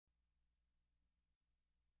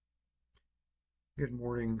Good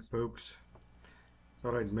morning, folks.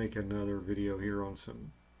 Thought I'd make another video here on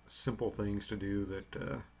some simple things to do that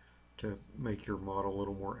to make your model a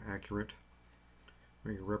little more accurate,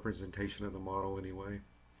 or your representation of the model anyway.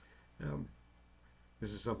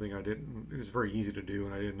 This is something it was very easy to do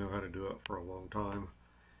and I didn't know how to do it for a long time.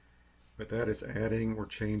 But that is adding or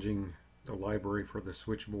changing the library for the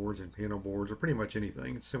switchboards and panel boards, or pretty much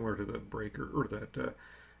anything. It's similar to the breaker, or that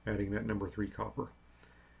adding that number 3 copper.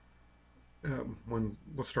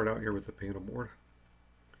 We'll start out here with the panel board.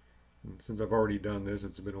 And since I've already done this,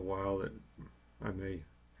 it's been a while that I may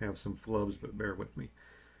have some flubs, but bear with me.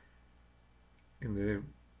 In the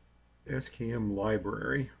SKM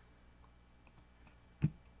library,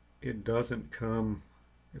 it doesn't come,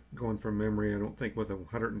 going from memory, I don't think, with a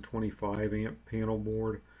 125 amp panel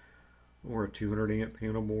board or a 200 amp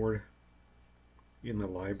panel board in the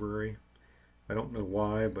library. I don't know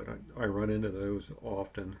why, but I run into those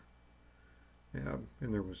often.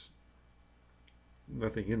 And there was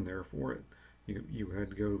nothing in there for it. You had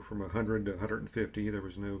to go from 100 to 150. There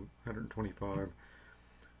was no 125, or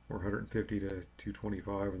 150 to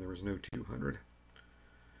 225, and there was no 200.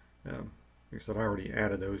 Like I said, I already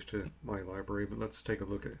added those to my library, but let's take a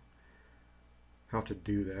look at how to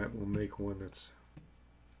do that. We'll make one that's,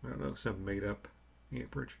 I don't know, some made up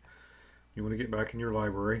amperage. You want to get back in your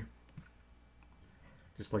library,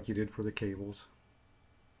 just like you did for the cables.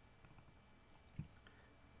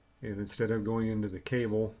 And instead of going into the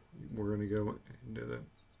cable, we're going to go into the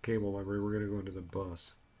cable library. We're going to go into the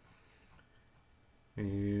bus.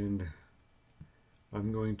 And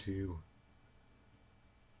I'm going to,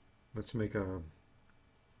 let's make a,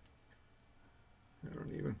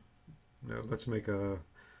 let's make a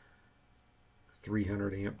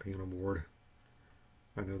 300 amp panel board.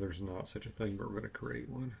 I know there's not such a thing, but we're going to create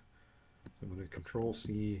one. So I'm going to Control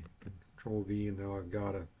C, Control V, and now I've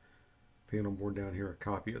got a panel board down here, a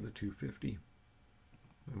copy of the 250.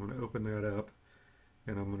 I'm going to open that up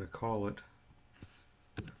and I'm going to call it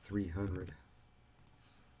 300.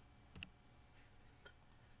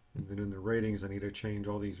 And then in the ratings, I need to change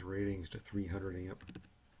all these ratings to 300 amp.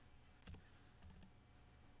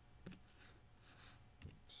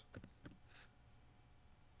 Oops.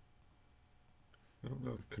 I don't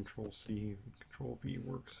know if Control C and Control V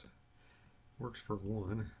works for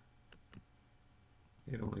one.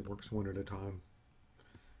 It only works one at a time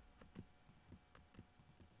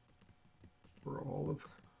for all of.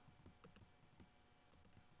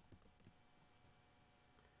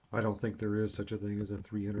 I don't think there is such a thing as a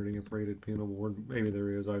 300 amp rated panel board. Maybe there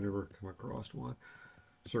is. I've never come across one.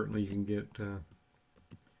 Certainly you can get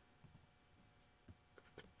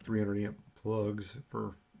 300 amp plugs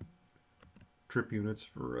for trip units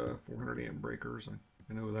for 400 amp breakers.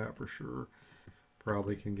 I know that for sure.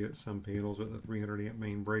 Probably can get some panels with a 300 amp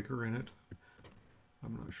main breaker in it.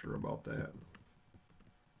 I'm not sure about that.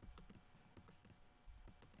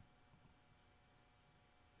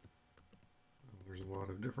 There's a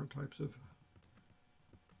lot of different types of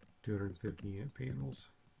 250 amp panels.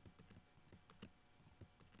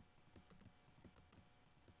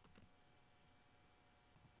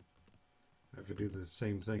 I have to do the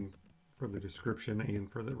same thing for the description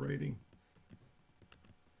and for the rating.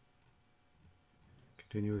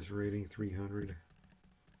 Continuous rating 300.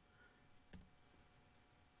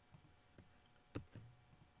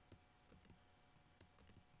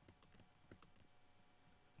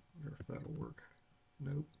 Wonder if that'll work.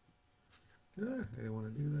 Nope. I didn't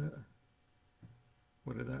want to do that.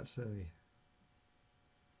 What did that say?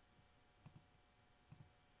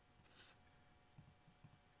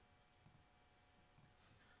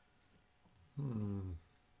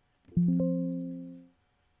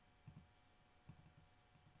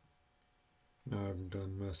 I've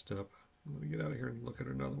done messed up. Let me get out of here and look at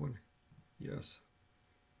another one. Yes.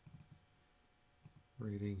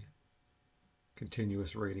 Rating.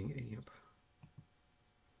 Continuous rating amp.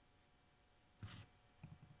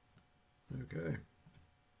 Okay.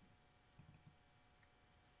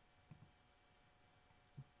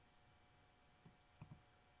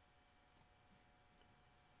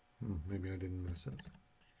 Maybe I didn't mess up.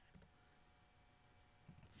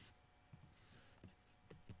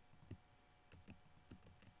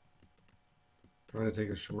 Trying to take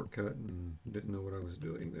a shortcut and didn't know what I was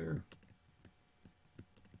doing there.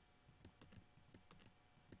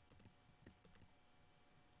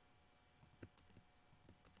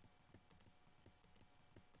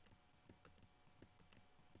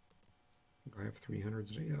 I have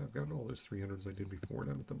 300s. Yeah, I've got all those 300s I did before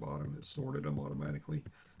down at the bottom. It sorted them automatically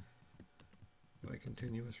by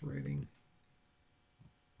continuous rating.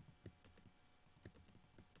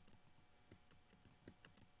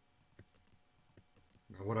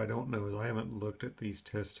 I don't know is I haven't looked at these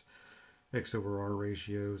test X over R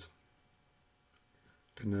ratios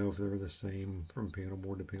to know if they're the same from panel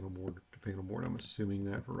board to panel board to panel board. I'm assuming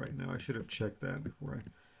that for right now. I should have checked that before I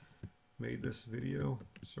made this video.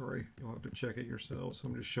 Sorry, you'll have to check it yourselves. So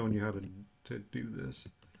I'm just showing you how to do this.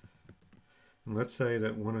 And let's say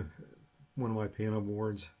that one of my panel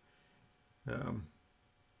boards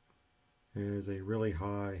has a really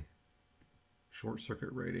high short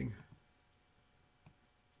circuit rating.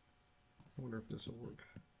 I wonder if this will work.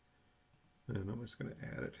 And I'm just going to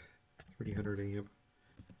add it, 300 amp.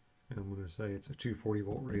 And I'm going to say it's a 240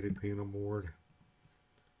 volt rated panel board.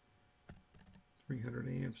 300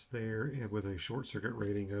 amps there, and with a short circuit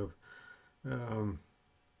rating of,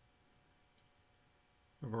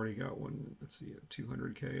 I've already got one, let's see,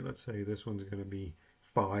 200K. Let's say this one's going to be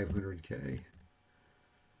 500K.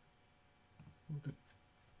 With the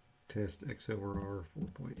test X over R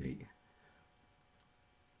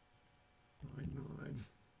 4.899.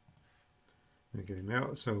 Okay,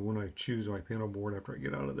 now, so when I choose my panel board after I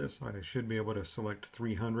get out of this, I should be able to select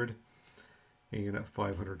 300 and at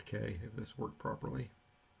 500K if this worked properly.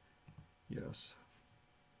 Yes.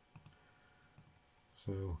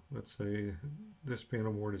 So let's say this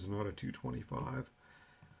panel board is not a 225.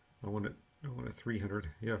 I want a 300.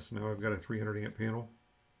 Yes, now I've got a 300 amp panel.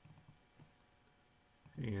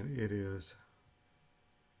 And it is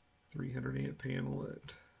 300 amp panel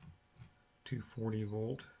at 240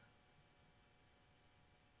 volt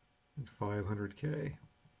and 500K.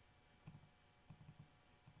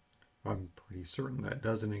 I'm pretty certain that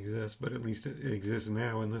doesn't exist, but at least it exists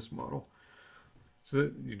now in this model. So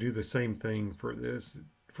you do the same thing for this,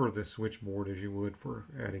 for the switchboard as you would for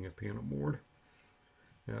adding a panel board.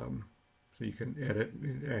 So you can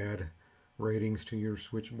add ratings to your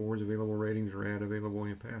switchboards, available ratings, or add available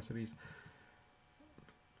ampacities.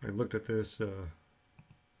 I looked at this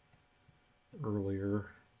earlier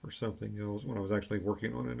for something else when I was actually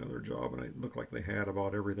working on another job, and it looked like they had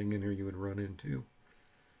about everything in here you would run into.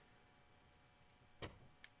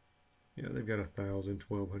 Yeah, they've got 1,000,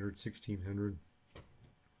 1,200, 1,600,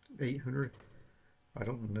 800. I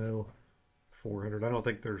don't know, 400. I don't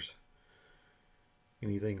think there's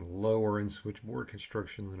anything lower in switchboard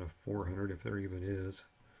construction than a 400, if there even is.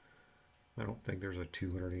 I don't think there's a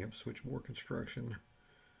 200 amp switchboard construction.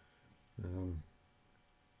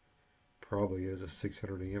 Probably is a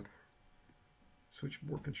 600 amp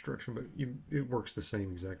switchboard construction, but it works the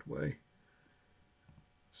same exact way.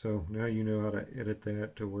 So now you know how to edit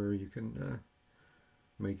that to where you can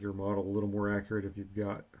make your model a little more accurate if you've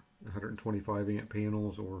got 125 amp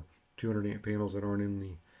panels or 200 amp panels that aren't in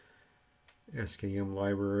the SKM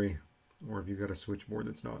library, or if you've got a switchboard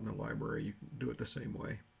that's not in the library, you can do it the same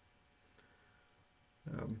way.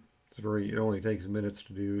 It only takes minutes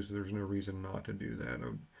to do, so there's no reason not to do that.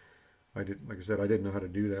 Like I said, I didn't know how to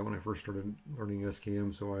do that when I first started learning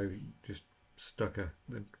SKM, so I just stuck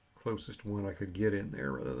the closest one I could get in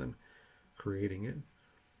there rather than creating it.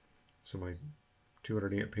 So my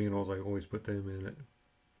 200 amp panels, I always put them in at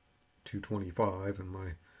 225, and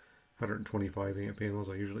my 125 amp panels,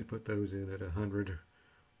 I usually put those in at 100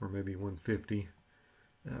 or maybe 150,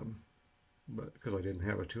 but because I didn't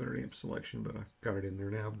have a 200 amp selection, but I got it in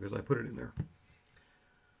there now because I put it in there.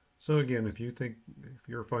 So again, if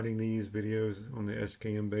you're finding these videos on the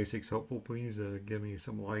SKM basics helpful, please give me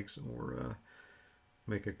some likes or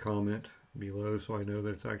make a comment below so I know that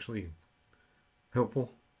it's actually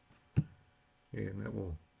helpful, and that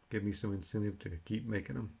will give me some incentive to keep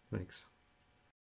making them. Thanks.